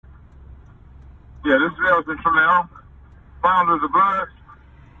Yeah, this is Elgin Trammell, founder of the Blood.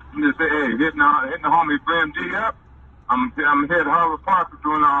 I'm just hitting the homie Brim D up. I'm here at Harvard Park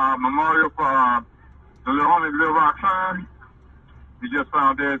doing a memorial for the little homie Lil Rock son. He just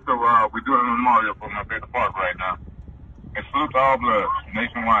found dead, so we're doing a memorial for him up at the park right now. And salute to all Bloods,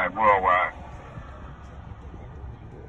 nationwide, worldwide.